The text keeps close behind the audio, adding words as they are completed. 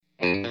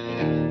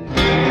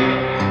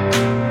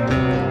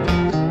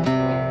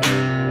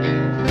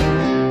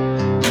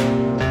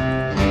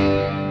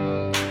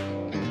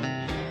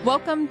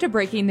to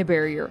Breaking the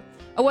Barrier,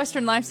 a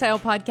Western lifestyle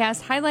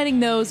podcast highlighting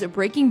those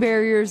breaking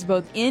barriers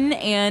both in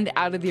and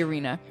out of the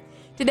arena.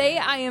 Today,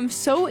 I am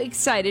so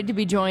excited to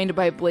be joined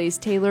by Blaze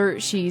Taylor.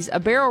 She's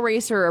a barrel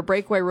racer, a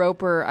breakaway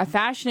roper, a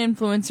fashion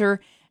influencer,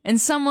 and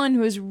someone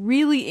who has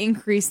really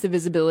increased the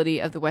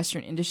visibility of the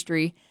Western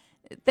industry.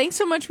 Thanks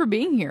so much for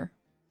being here.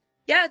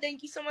 Yeah,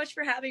 thank you so much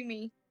for having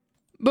me.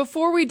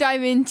 Before we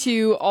dive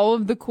into all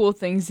of the cool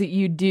things that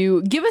you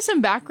do, give us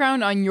some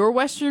background on your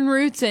Western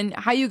roots and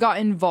how you got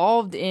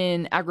involved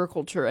in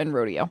agriculture and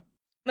rodeo.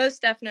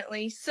 Most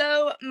definitely.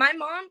 So my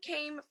mom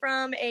came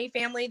from a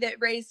family that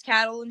raised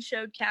cattle and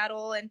showed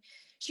cattle, and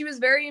she was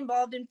very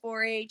involved in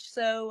 4-H.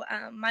 So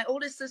my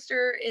oldest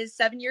sister is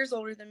 7 years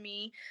older than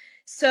me.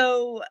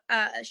 So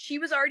she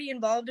was already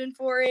involved in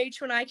 4-H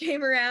when I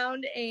came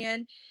around,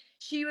 and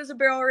she was a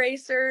barrel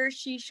racer.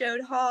 She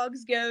showed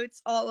hogs,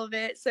 goats, all of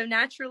it. So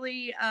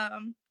naturally,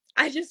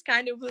 I just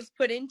kind of was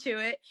put into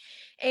it,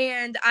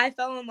 and I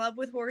fell in love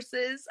with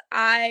horses.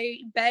 I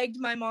begged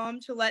my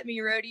mom to let me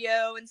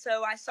rodeo, and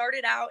so I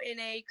started out in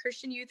a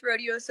Christian Youth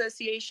Rodeo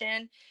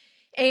Association.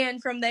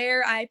 And from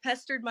there, I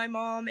pestered my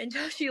mom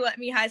until she let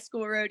me high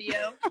school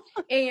rodeo.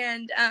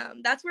 And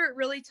that's where it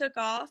really took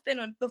off.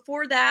 And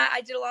before that,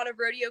 I did a lot of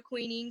rodeo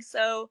queening.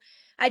 So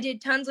I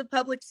did tons of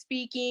public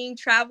speaking,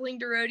 traveling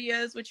to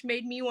rodeos, which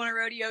made me want to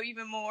rodeo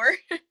even more.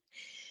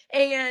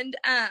 And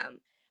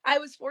I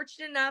was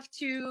fortunate enough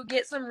to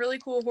get some really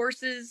cool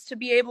horses to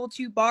be able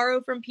to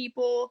borrow from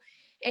people.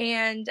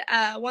 And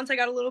once I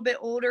got a little bit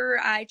older,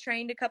 I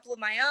trained a couple of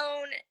my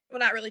own. Well,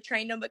 not really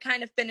trained them, but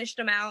kind of finished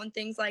them out and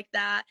things like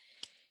that.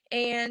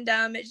 And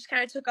it just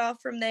kind of took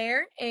off from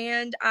there.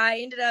 And I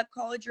ended up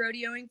college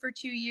rodeoing for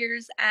 2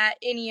 years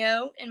at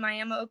INEO in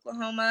Miami,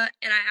 Oklahoma,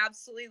 and I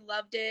absolutely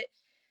loved it.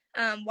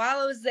 While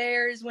I was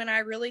there is when I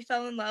really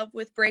fell in love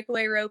with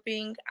breakaway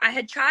roping. I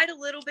had tried a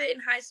little bit in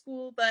high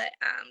school, but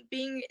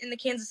being in the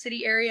Kansas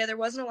City area, there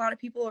wasn't a lot of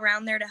people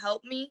around there to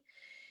help me.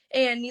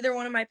 And neither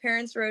one of my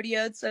parents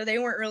rodeoed, so they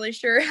weren't really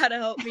sure how to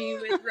help me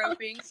with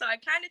roping. So I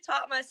kind of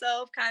taught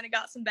myself, kind of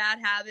got some bad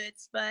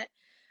habits, but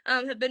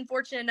have been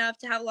fortunate enough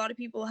to have a lot of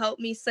people help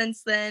me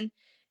since then.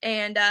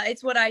 And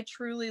it's what I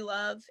truly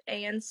love.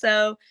 And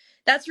so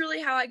that's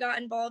really how I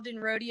got involved in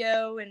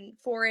rodeo and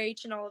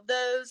 4-H and all of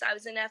those. I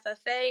was in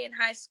FFA in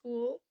high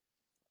school.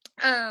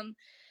 Um,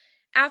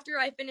 After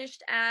I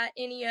finished at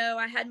INEO,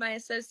 I had my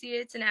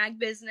associates in ag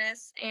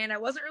business, and I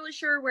wasn't really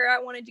sure where I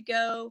wanted to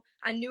go.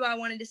 I knew I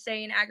wanted to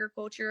stay in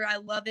agriculture. I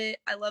love it.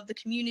 I love the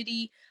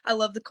community. I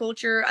love the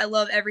culture. I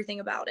love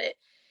everything about it.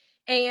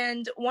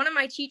 And one of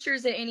my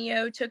teachers at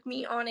INEO took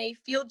me on a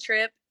field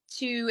trip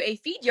to a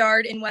feed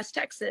yard in West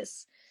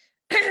Texas.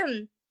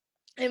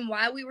 And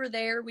while we were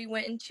there, we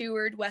went and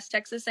toured West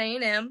Texas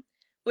A&M,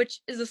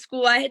 which is a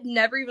school I had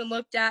never even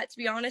looked at. To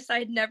be honest, I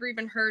had never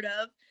even heard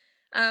of.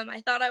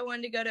 I thought I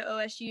wanted to go to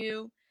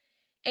OSU,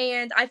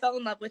 and I fell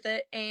in love with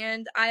it.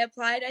 And I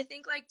applied, I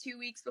think, like 2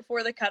 weeks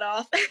before the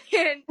cutoff,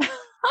 and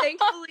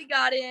thankfully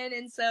got in.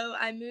 And so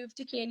I moved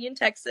to Canyon,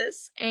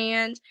 Texas,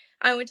 and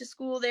I went to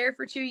school there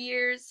for 2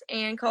 years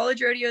and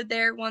college rodeoed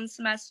there 1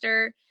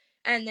 semester.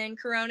 And then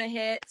Corona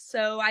hit,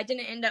 so I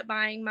didn't end up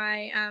buying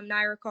my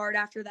NYRA card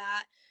after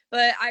that.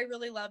 But I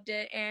really loved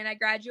it, and I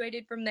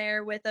graduated from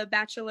there with a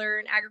bachelor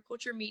in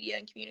agriculture, media,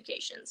 and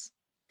communications.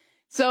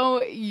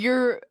 So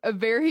you're a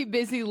very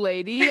busy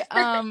lady.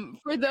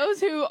 For those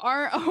who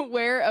aren't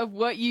aware of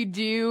what you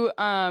do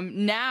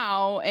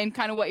now and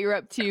kind of what you're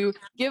up to,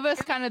 give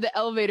us kind of the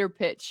elevator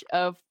pitch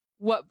of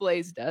what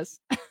Blaze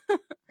does.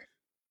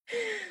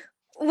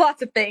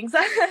 Lots of things.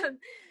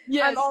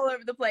 Yes. I'm all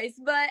over the place,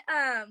 but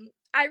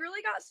I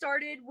really got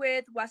started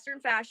with Western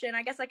fashion.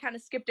 I guess I kind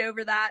of skipped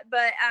over that,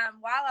 but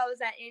while I was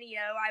at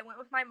INEO, I went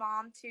with my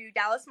mom to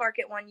Dallas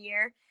Market one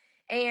year,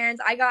 and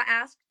I got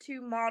asked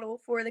to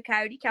model for the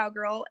Coyote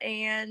Cowgirl,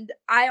 and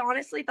I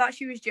honestly thought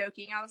she was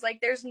joking. I was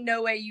like, there's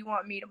no way you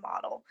want me to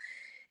model.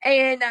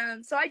 And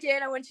so I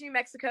did. I went to New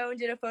Mexico and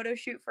did a photo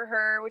shoot for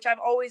her, which I've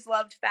always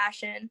loved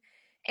fashion.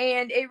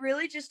 And it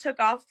really just took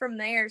off from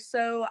there.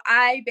 So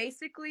I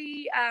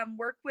basically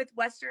work with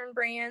Western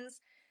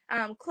brands,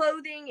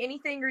 clothing,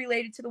 anything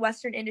related to the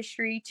Western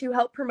industry to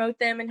help promote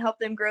them and help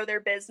them grow their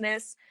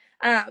business.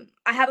 I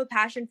have a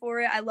passion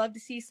for it. I love to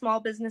see small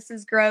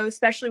businesses grow,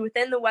 especially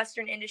within the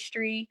Western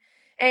industry.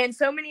 And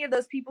so many of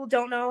those people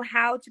don't know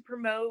how to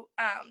promote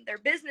their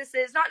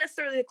businesses, not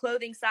necessarily the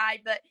clothing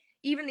side, but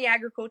even the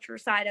agriculture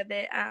side of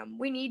it.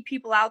 We need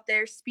people out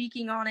there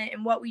speaking on it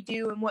and what we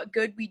do and what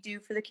good we do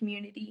for the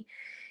community.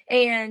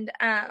 And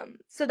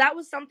so that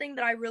was something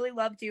that I really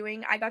loved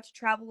doing. I got to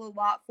travel a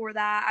lot for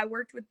that. I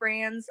worked with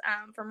brands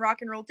from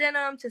Rock and Roll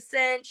Denim to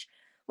Cinch,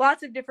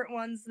 lots of different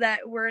ones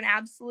that were an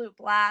absolute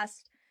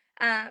blast.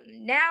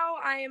 Now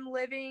I am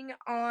living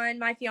on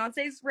my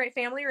fiance's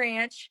family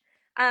ranch.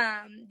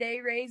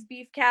 They raise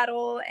beef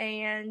cattle,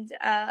 and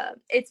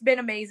it's been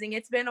amazing.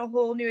 It's been a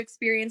whole new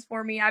experience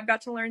for me. I've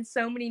got to learn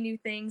so many new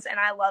things, and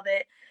I love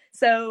it.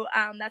 So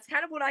that's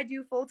kind of what I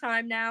do full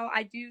time now.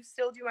 I do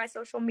still do my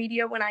social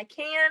media when I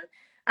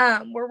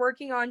can. We're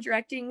working on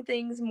directing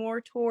things more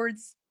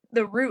towards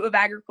the root of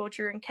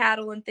agriculture and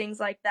cattle and things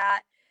like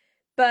that.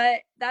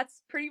 But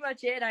that's pretty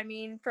much it. I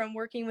mean, from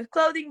working with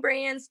clothing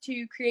brands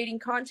to creating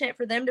content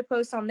for them to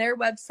post on their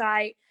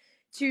website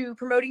to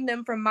promoting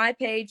them from my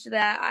page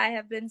that I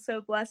have been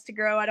so blessed to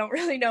grow. I don't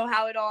really know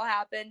how it all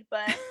happened,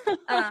 but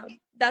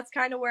that's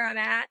kind of where I'm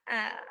at.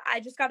 I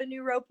just got a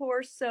new rope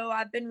horse, so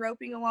I've been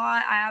roping a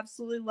lot. I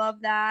absolutely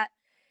love that.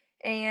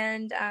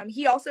 And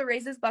he also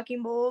raises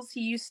bucking bulls.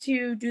 He used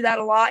to do that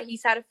a lot.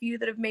 He's had a few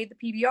that have made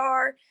the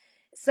PBR.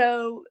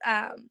 So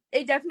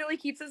it definitely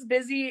keeps us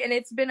busy, and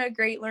it's been a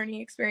great learning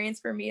experience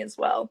for me as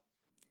well.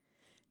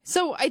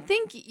 So I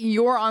think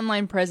your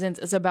online presence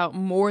is about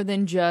more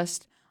than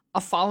just a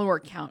follower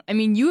count. I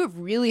mean, you have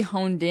really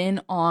honed in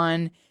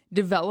on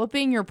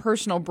developing your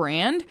personal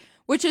brand,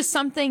 which is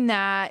something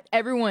that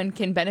everyone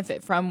can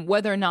benefit from,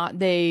 whether or not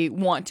they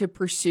want to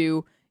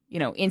pursue,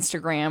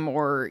 Instagram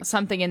or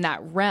something in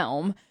that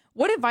realm.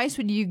 What advice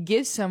would you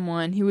give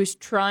someone who is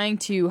trying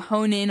to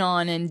hone in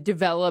on and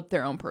develop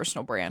their own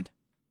personal brand?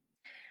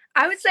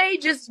 I would say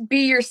just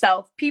be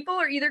yourself. People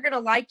are either going to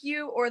like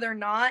you or they're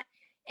not.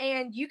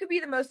 And you could be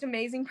the most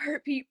amazing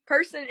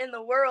person in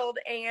the world,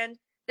 and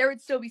there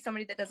would still be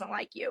somebody that doesn't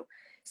like you.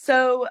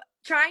 So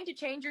trying to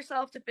change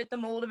yourself to fit the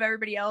mold of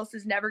everybody else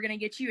is never going to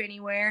get you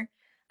anywhere.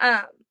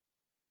 Um,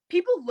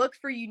 People look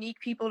for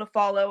unique people to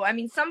follow. I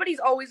mean, somebody's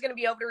always going to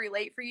be able to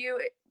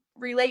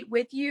relate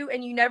with you,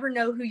 and you never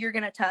know who you're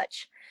going to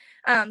touch.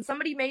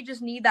 Somebody may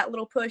just need that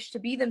little push to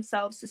be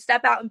themselves, to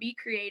step out and be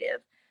creative.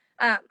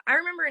 I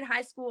remember in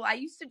high school, I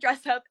used to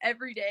dress up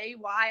every day.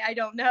 Why? I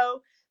don't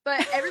know.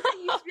 But everybody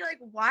used to be like,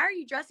 why are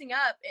you dressing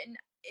up? And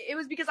it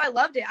was because I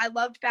loved it. I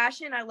loved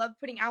fashion. I loved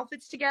putting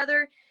outfits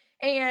together.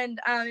 And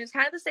it was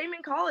kind of the same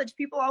in college.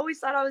 People always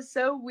thought I was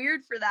so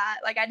weird for that.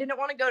 Like, I didn't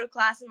want to go to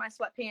class in my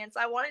sweatpants.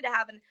 I wanted to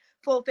have an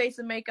full face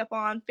of makeup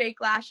on,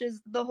 fake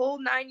lashes, the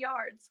whole 9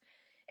 yards.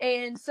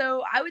 And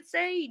so I would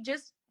say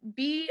just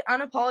be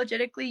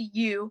unapologetically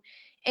you.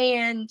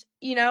 And,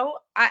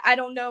 I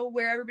don't know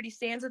where everybody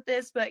stands with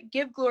this, but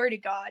give glory to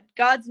God.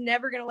 God's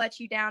never going to let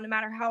you down. No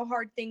matter how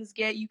hard things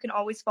get, you can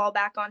always fall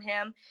back on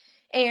Him.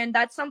 And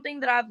that's something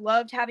that I've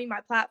loved having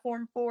my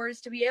platform for, is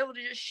to be able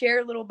to just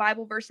share little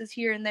Bible verses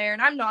here and there.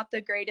 And I'm not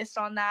the greatest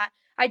on that.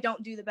 I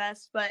don't do the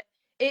best, but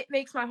it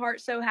makes my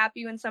heart so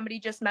happy when somebody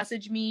just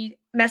messages me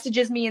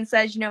and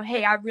says,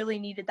 hey, I really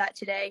needed that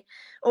today,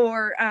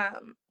 or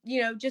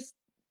just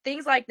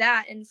things like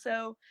that. And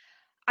so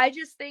I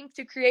just think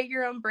to create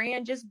your own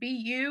brand, just be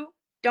you.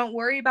 Don't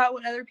worry about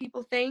what other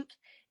people think,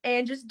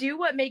 and just do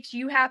what makes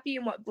you happy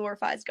and what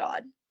glorifies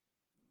God.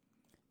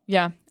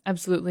 Yeah,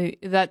 absolutely.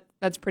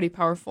 That's pretty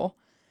powerful.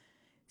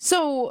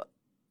 So,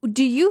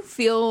 do you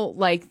feel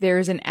like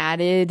there's an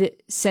added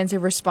sense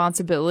of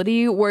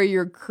responsibility where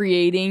you're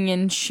creating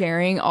and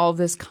sharing all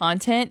this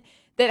content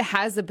that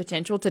has the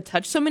potential to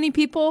touch so many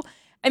people?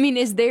 I mean,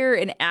 is there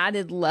an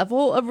added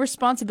level of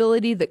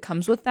responsibility that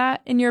comes with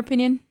that, in your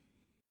opinion?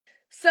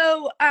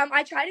 So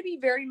I try to be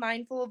very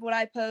mindful of what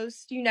I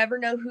post. You never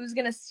know who's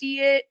going to see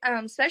it.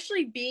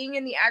 Especially being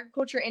in the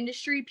agriculture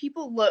industry,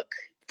 people look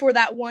for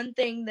that one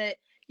thing that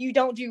you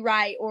don't do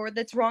right or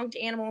that's wrong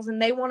to animals,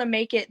 and they want to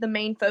make it the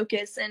main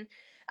focus. And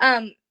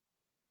um,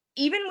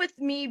 even with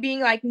me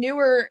being like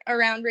newer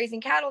around raising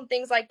cattle and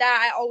things like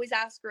that, I always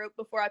ask Rope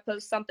before I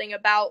post something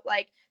about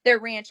like their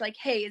ranch, like,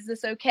 hey, is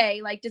this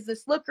okay? Like, does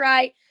this look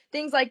right?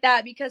 Things like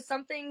that, because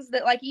some things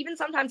that like even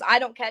sometimes I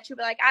don't catch it,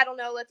 but like, I don't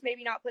know, let's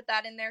maybe not put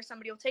that in there.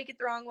 Somebody will take it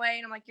the wrong way.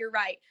 And I'm like, you're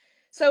right.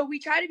 So we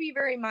try to be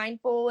very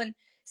mindful, and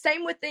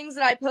same with things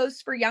that I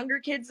post for younger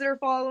kids that are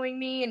following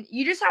me. And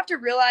you just have to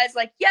realize,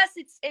 like, yes,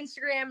 it's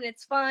Instagram and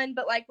it's fun,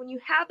 but like when you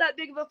have that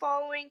big of a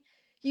following,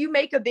 you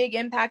make a big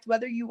impact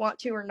whether you want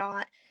to or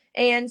not.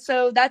 And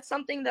so that's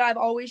something that I've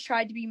always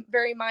tried to be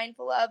very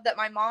mindful of, that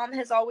my mom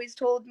has always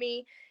told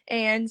me.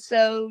 And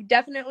so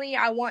definitely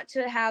I want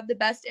to have the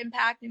best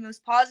impact and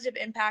most positive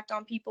impact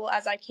on people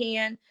as I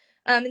can.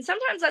 And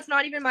sometimes that's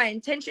not even my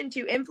intention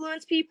to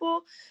influence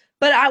people,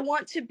 but I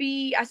want to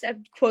be, I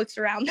said quotes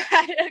around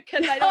that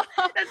because I don't,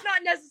 that's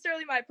not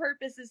necessarily my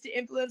purpose, is to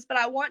influence, but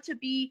I want to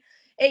be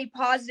a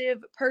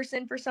positive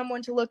person for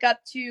someone to look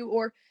up to,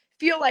 or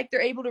feel like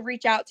they're able to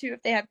reach out to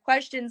if they have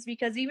questions,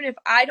 because even if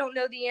I don't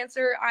know the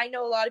answer, I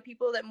know a lot of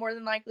people that more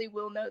than likely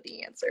will know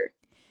the answer.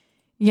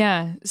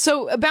 Yeah.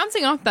 So,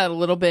 bouncing off that a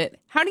little bit,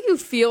 how do you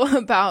feel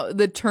about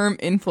the term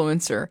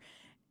influencer?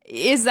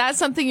 Is that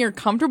something you're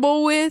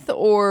comfortable with,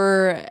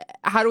 or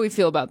how do we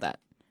feel about that?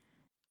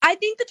 I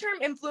think the term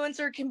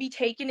influencer can be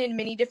taken in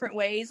many different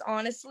ways,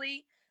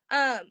 honestly.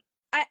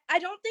 I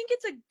don't think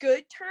it's a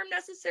good term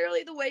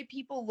necessarily the way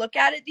people look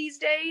at it these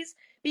days,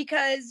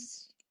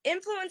 because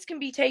influence can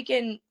be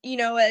taken,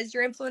 as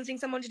you're influencing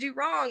someone to do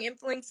wrong,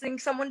 influencing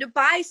someone to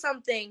buy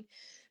something.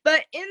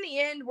 But in the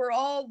end, we're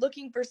all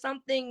looking for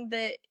something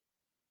that,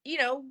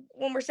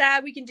 when we're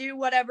sad, we can do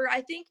whatever.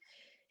 I think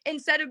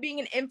instead of being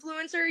an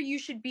influencer, you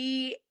should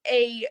be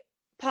a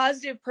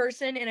positive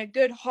person and a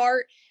good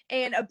heart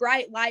and a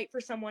bright light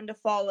for someone to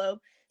follow.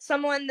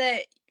 Someone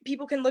that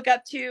people can look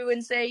up to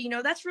and say,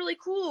 that's really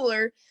cool,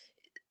 or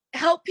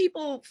help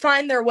people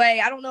find their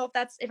way. I don't know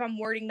if I'm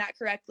wording that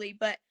correctly,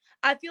 but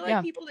I feel like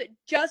Yeah. people that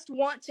just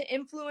want to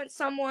influence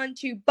someone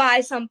to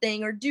buy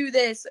something or do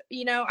this,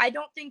 I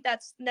don't think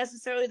that's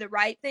necessarily the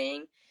right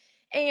thing.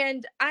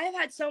 And I have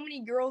had so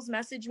many girls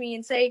message me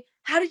and say,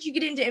 "How did you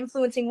get into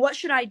influencing? What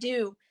should I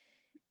do?"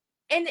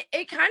 And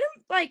it kind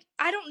of like,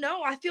 I don't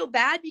know, I feel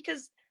bad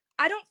because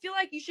I don't feel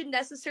like you should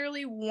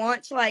necessarily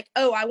want to, like,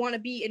 oh, I want to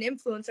be an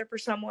influencer for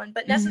someone,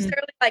 but Hmm.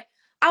 necessarily like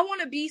I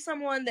want to be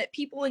someone that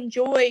people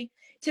enjoy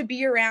to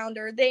be around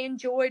or they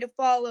enjoy to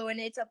follow, and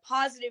it's a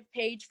positive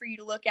page for you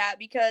to look at.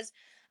 Because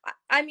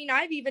I mean,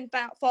 I've even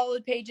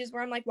followed pages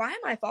where I'm like, why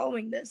am I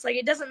following this? Like,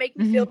 it doesn't make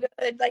me Hmm. feel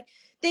good, like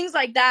things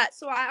like that.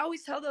 So I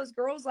always tell those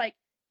girls, like,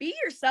 be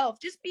yourself,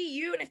 just be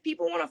you. And if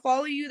people want to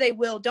follow you, they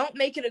will. Don't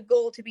make it a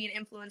goal to be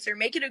an influencer,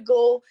 make it a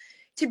goal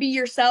to be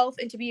yourself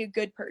and to be a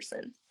good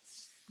person.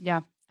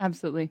 Yeah,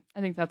 absolutely. I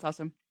think that's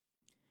awesome.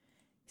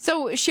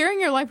 So, sharing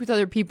your life with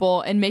other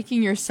people and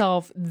making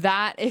yourself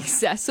that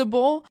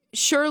accessible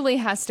surely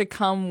has to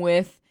come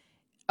with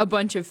a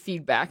bunch of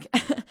feedback.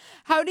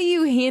 How do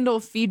you handle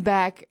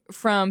feedback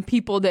from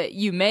people that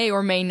you may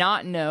or may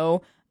not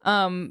know,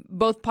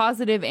 both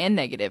positive and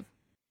negative?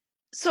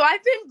 So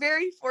I've been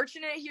very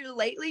fortunate here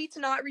lately to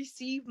not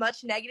receive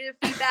much negative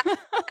feedback.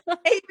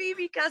 Maybe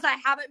because I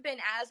haven't been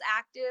as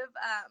active.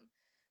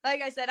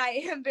 Like I said, I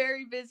am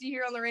very busy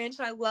here on the ranch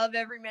and I love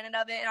every minute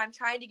of it. And I'm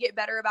trying to get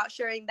better about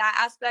sharing that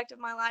aspect of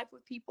my life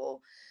with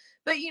people.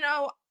 But,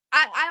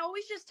 I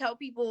always just tell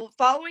people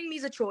following me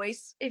is a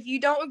choice. If you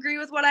don't agree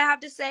with what I have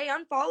to say,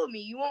 unfollow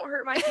me. You won't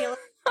hurt my feelings.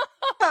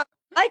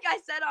 Like I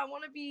said, I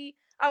want to be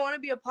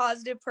a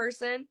positive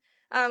person,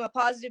 a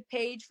positive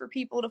page for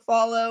people to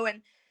follow.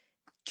 And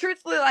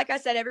truthfully, like I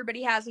said,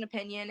 everybody has an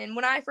opinion. And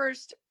when I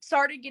first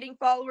started getting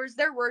followers,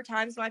 there were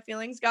times my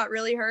feelings got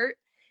really hurt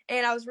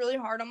and I was really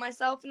hard on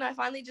myself. And I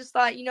finally just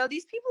thought,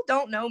 these people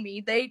don't know me.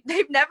 They've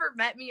never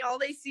met me. All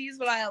they see is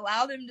what I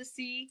allow them to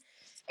see.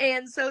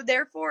 And so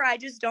therefore I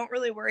just don't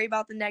really worry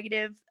about the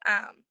negative.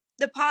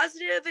 The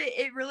positive,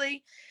 it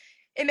really,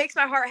 it makes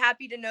my heart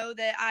happy to know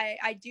that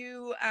I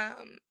do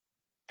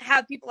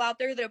have people out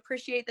there that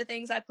appreciate the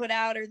things I put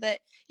out, or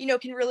that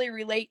can really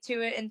relate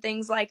to it and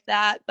things like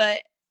that.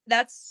 But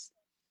that's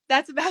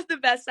that's about the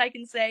best I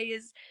can say.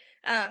 Is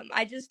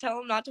I just tell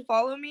them not to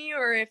follow me,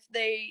 or if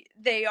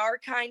they are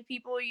kind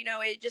people,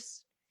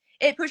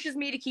 it pushes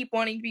me to keep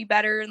wanting to be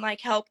better and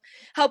like help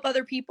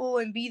other people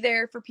and be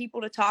there for people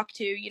to talk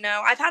to.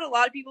 I've had a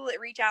lot of people that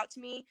reach out to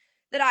me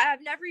that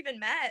I've never even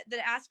met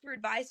that ask for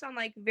advice on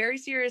like very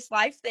serious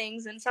life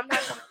things, and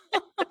sometimes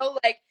I'm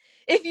like, like,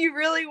 if you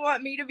really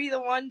want me to be the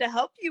one to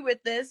help you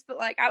with this, but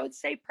like I would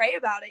say pray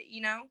about it.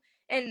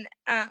 And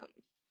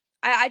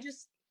I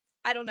just,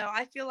 I don't know.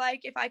 I feel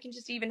like if I can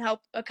just even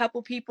help a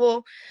couple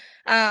people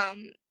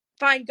um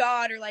find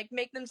God, or like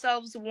make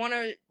themselves want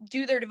to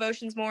do their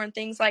devotions more and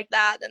things like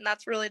that, then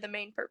that's really the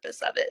main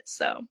purpose of it.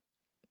 So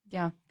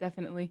Yeah,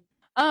 definitely.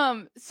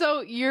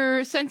 So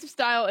your sense of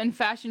style and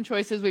fashion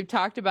choices, we've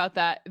talked about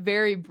that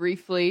very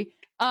briefly.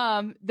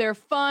 They're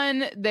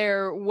fun,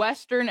 they're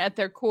Western at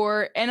their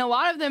core, and a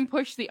lot of them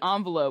push the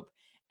envelope.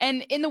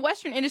 And in the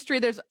Western industry,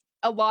 there's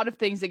a lot of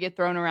things that get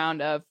thrown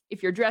around of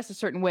if you're dressed a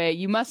certain way,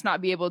 you must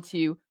not be able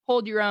to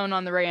hold your own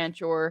on the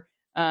ranch or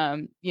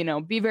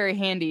be very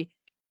handy.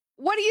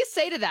 What do you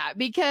say to that?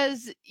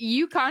 Because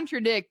you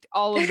contradict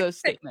all of those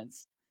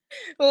statements.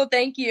 well,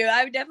 thank you.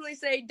 I would definitely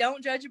say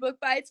don't judge a book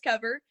by its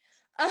cover.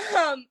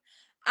 Um,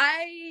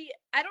 I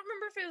don't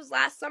remember if it was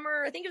last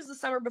summer. I think it was the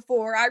summer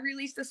before. I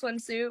released a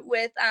swimsuit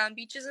with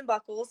beaches and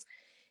buckles,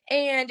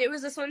 and it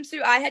was a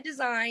swimsuit I had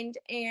designed,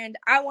 and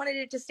I wanted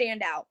it to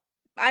stand out.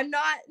 I'm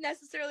not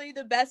necessarily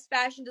the best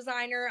fashion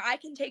designer. I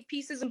can take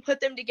pieces and put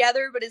them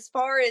together, but as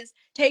far as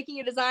taking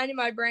a design in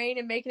my brain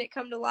and making it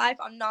come to life,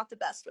 I'm not the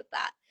best with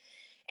that.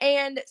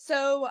 And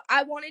so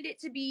I wanted it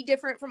to be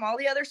different from all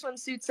the other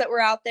swimsuits that were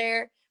out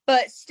there,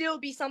 but still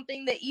be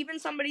something that even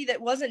somebody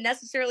that wasn't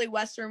necessarily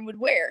Western would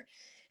wear.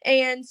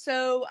 And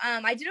so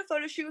I did a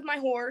photo shoot with my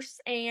horse,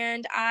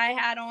 and I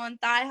had on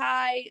thigh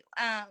high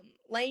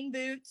lane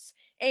boots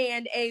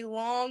and a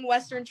long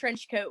Western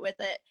trench coat with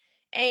it.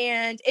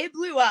 And it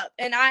blew up.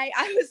 And I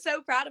was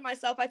so proud of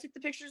myself. I took the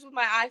pictures with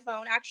my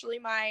iPhone. Actually,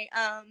 my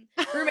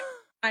roommate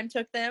at the time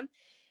took them,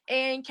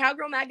 and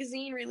Cowgirl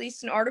Magazine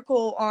released an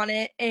article on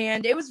it,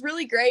 and it was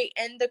really great.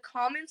 And the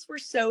comments were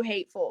so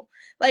hateful.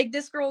 Like,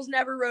 this girl's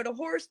never rode a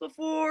horse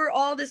before,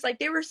 all this, like,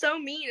 they were so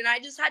mean. And I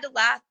just had to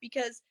laugh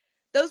because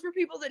those were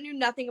people that knew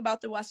nothing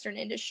about the Western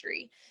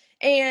industry.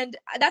 And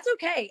that's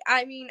okay.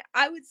 I mean,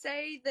 I would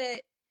say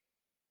that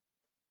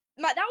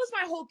that was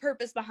my whole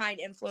purpose behind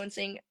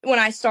influencing when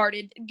I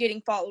started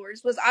getting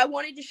followers, was I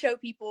wanted to show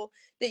people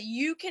that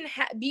you can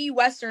be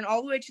Western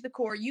all the way to the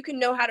core. You can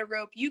know how to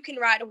rope. You can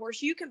ride a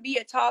horse. You can be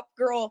a top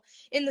girl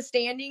in the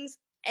standings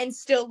and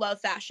still love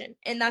fashion.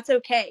 And that's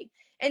okay.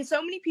 And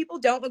so many people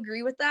don't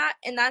agree with that,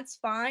 and that's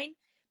fine.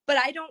 But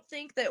I don't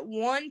think that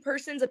one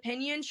person's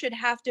opinion should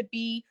have to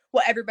be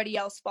what everybody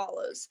else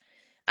follows.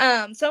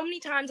 So many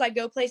times I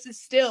go places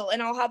still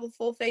and I'll have a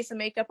full face of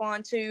makeup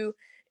on to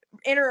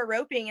enter a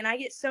roping and I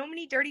get so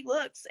many dirty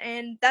looks,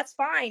 and that's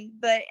fine.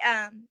 But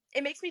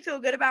it makes me feel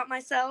good about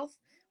myself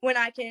when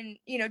I can,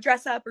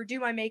 dress up or do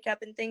my makeup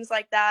and things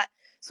like that.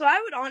 So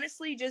I would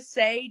honestly just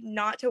say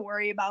not to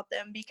worry about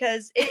them,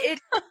 because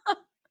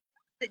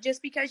that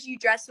just because you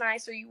dress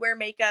nice or you wear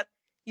makeup,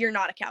 you're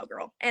not a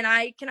cowgirl. And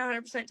I can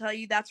 100% tell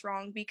you that's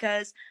wrong,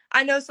 because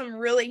I know some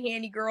really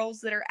handy girls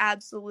that are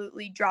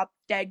absolutely drop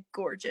dead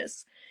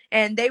gorgeous.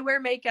 And they wear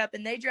makeup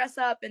and they dress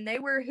up and they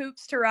wear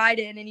hoops to ride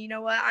in. And you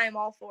know what? I am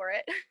all for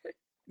it.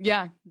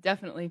 Yeah,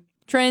 definitely.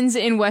 Trends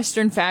in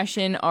Western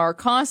fashion are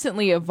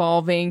constantly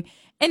evolving,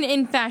 and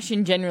in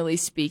fashion generally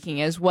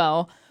speaking as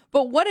well.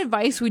 But what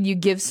advice would you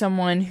give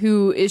someone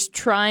who is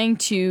trying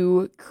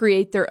to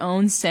create their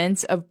own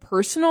sense of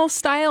personal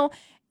style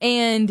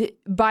and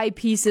buy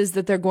pieces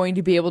that they're going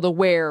to be able to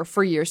wear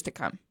for years to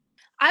come?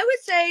 I would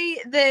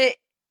say that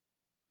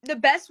the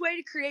best way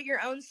to create your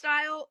own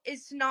style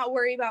is to not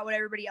worry about what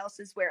everybody else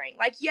is wearing.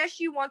 Like, yes,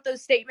 you want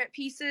those statement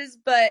pieces,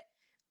 but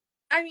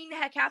I mean,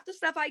 heck, half the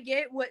stuff I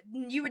get, what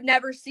you would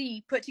never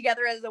see put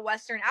together as a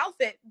Western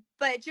outfit,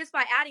 but just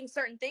by adding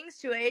certain things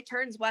to it, it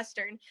turns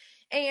Western.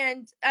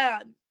 And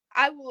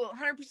I will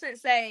 100%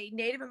 say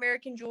Native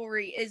American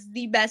jewelry is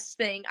the best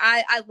thing.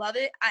 I love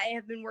it. I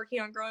have been working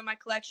on growing my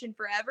collection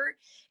forever.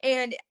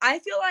 And I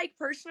feel like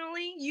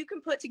personally, you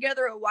can put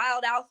together a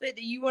wild outfit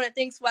that you wouldn't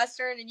think's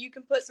Western, and you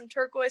can put some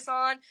turquoise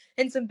on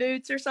and some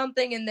boots or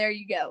something, and there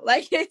you go.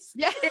 Like,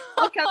 Yeah. it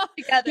all comes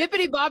together.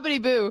 Bippity boppity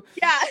boo.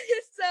 Yeah.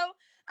 So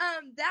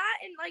that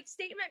and like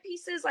statement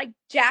pieces like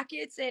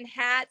jackets and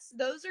hats,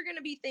 those are going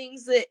to be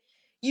things that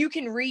you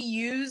can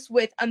reuse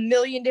with a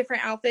million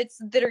different outfits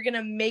that are going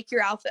to make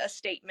your outfit a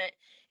statement,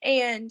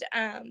 and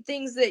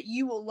things that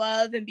you will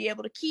love and be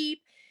able to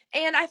keep.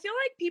 And I feel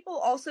like people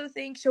also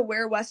think to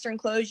wear Western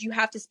clothes you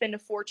have to spend a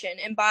fortune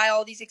and buy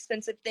all these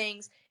expensive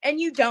things, and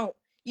you don't.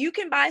 You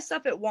can buy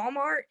stuff at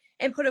Walmart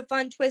and put a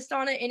fun twist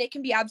on it, and it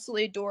can be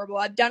absolutely adorable.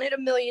 I've done it a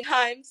million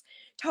times.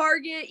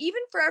 Target,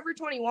 even Forever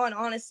 21,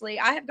 honestly.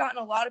 I have gotten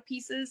a lot of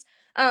pieces.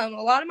 A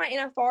lot of my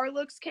NFR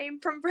looks came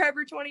from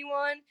Forever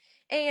 21.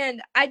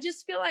 And I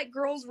just feel like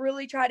girls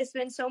really try to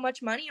spend so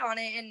much money on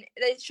it, and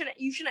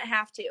you shouldn't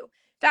have to.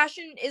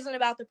 Fashion isn't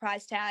about the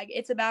price tag.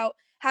 It's about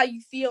how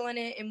you feel in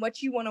it and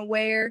what you want to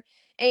wear.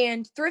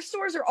 And thrift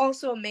stores are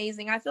also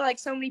amazing. I feel like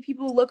so many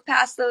people look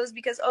past those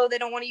because, oh, they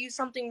don't want to use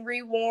something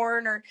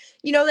reworn, or,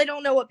 they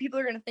don't know what people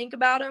are going to think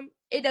about them.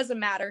 It doesn't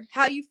matter.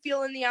 How you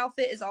feel in the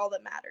outfit is all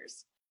that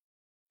matters.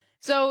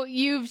 So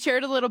you've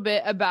shared a little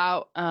bit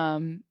about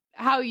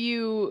how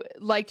you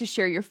like to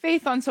share your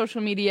faith on social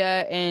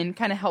media and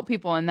kind of help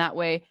people in that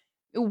way.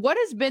 What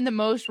has been the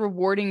most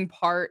rewarding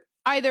part,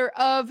 either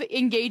of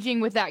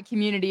engaging with that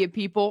community of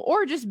people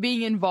or just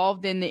being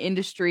involved in the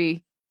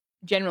industry,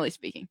 generally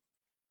speaking?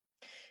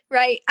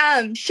 Right.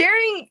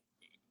 Sharing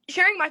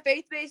my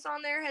faith base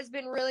on there has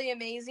been really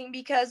amazing,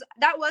 because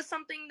that was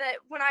something that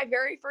when I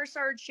very first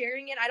started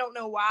sharing it, I don't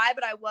know why,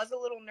 but I was a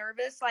little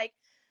nervous. Like,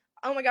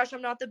 oh my gosh,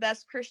 I'm not the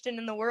best Christian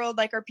in the world.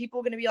 Like, are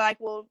people going to be like,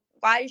 well,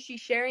 why is she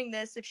sharing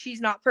this if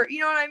she's not you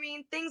know what I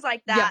mean? Things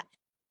like Yeah. that.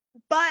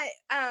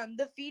 But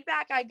the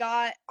feedback I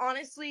got,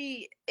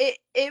 honestly,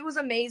 it was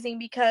amazing,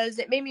 because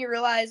it made me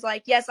realize,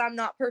 like, yes, I'm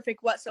not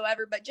perfect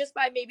whatsoever, but just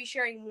by maybe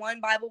sharing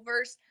one Bible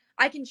verse,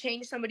 I can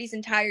change somebody's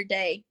entire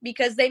day,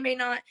 because they may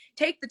not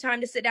take the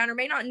time to sit down or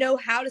may not know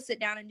how to sit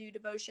down and do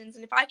devotions.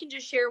 And if I can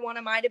just share one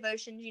of my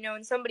devotions,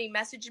 and somebody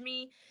messaged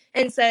me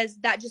and says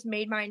that just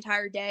made my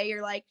entire day,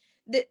 or like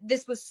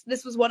this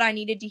was what I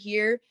needed to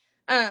hear,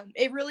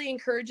 it really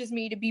encourages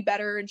me to be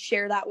better and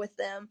share that with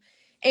them.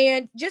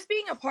 And just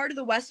being a part of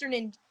the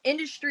Western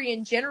industry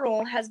in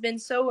general has been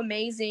so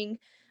amazing.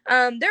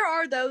 There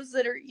are those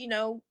that are,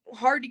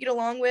 hard to get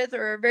along with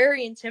or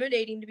very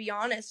intimidating, to be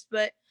honest.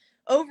 But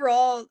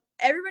overall,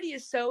 everybody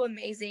is so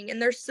amazing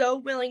and they're so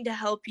willing to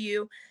help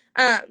you.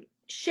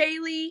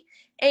 Shaylee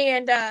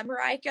and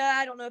Marika,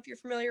 I don't know if you're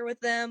familiar with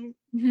them.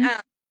 Mm-hmm.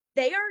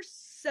 They are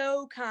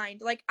so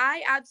kind. Like,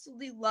 I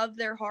absolutely love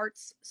their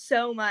hearts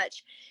so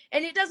much.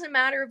 And it doesn't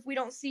matter if we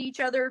don't see each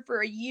other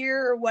for a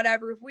year or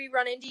whatever. If we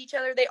run into each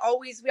other, we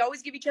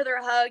always give each other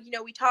a hug.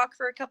 We talk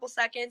for a couple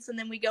seconds and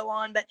then we go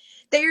on. But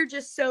they are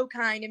just so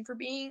kind, and for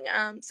being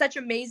such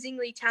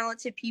amazingly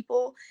talented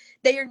people,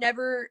 they are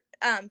never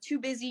too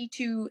busy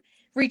to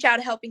reach out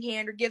a helping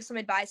hand or give some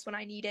advice when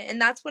I need it.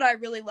 And that's what I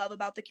really love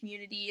about the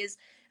community is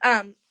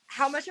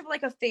how much of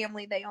like a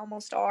family they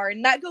almost are.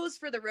 And that goes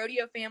for the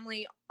rodeo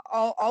family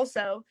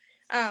also.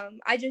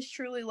 I just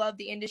truly love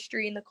the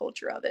industry and the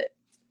culture of it.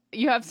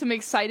 You have some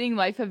exciting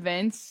life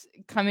events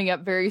coming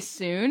up very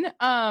soon.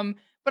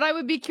 But I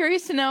would be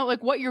curious to know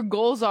like what your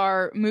goals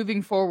are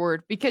moving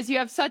forward, because you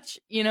have such,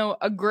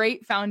 a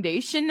great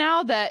foundation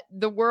now that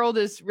the world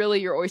is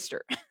really your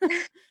oyster.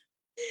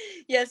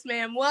 Yes,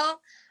 ma'am.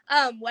 Well,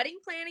 wedding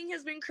planning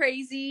has been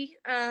crazy.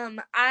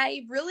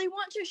 I really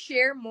want to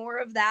share more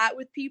of that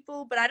with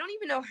people, but I don't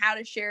even know how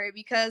to share it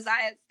because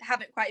I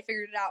haven't quite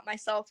figured it out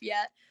myself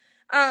yet.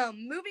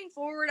 Moving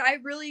forward, I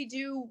really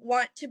do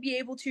want to be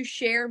able to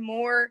share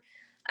more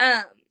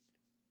um,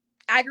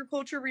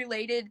 agriculture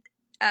related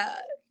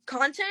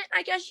content,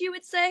 I guess you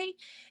would say.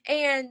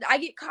 And I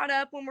get caught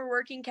up when we're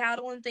working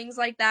cattle and things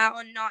like that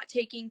on not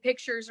taking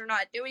pictures or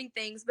not doing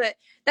things, but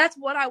that's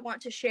what I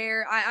want to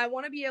share. I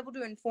want to be able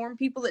to inform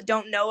people that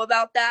don't know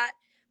about that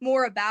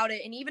more about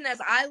it. And even as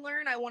I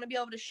learn, I want to be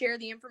able to share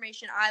the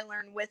information I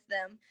learn with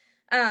them.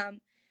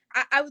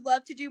 I would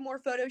love to do more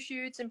photo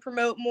shoots and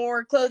promote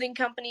more clothing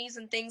companies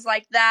and things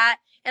like that.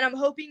 And I'm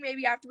hoping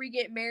maybe after we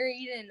get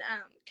married and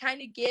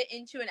kind of get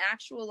into an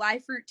actual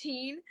life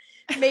routine,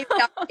 maybe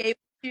I'll be able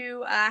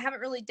to. I haven't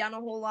really done a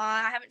whole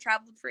lot. I haven't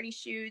traveled for any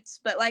shoots,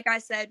 but like I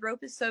said,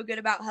 Rope is so good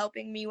about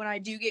helping me when I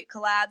do get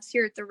collabs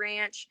here at the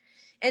ranch.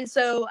 And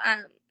so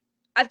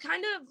I've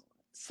kind of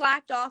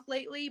slacked off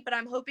lately, but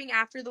I'm hoping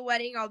after the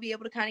wedding I'll be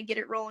able to kind of get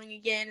it rolling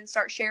again and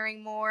start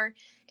sharing more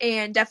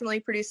and definitely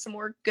produce some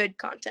more good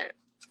content.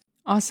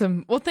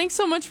 Awesome. Well, thanks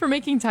so much for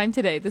making time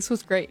today. This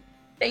was great.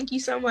 Thank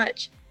you so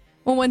much.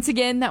 Well, once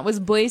again, that was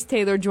Blaze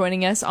Taylor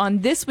joining us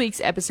on this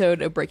week's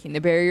episode of Breaking the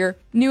Barrier.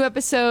 New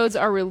episodes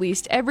are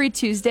released every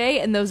Tuesday,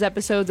 and those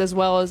episodes, as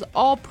well as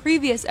all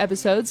previous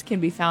episodes, can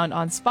be found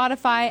on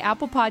Spotify,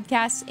 Apple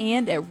Podcasts,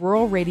 and at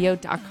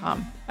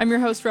ruralradio.com. I'm your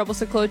host, Rebel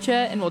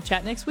Ciclocha, and we'll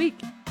chat next week.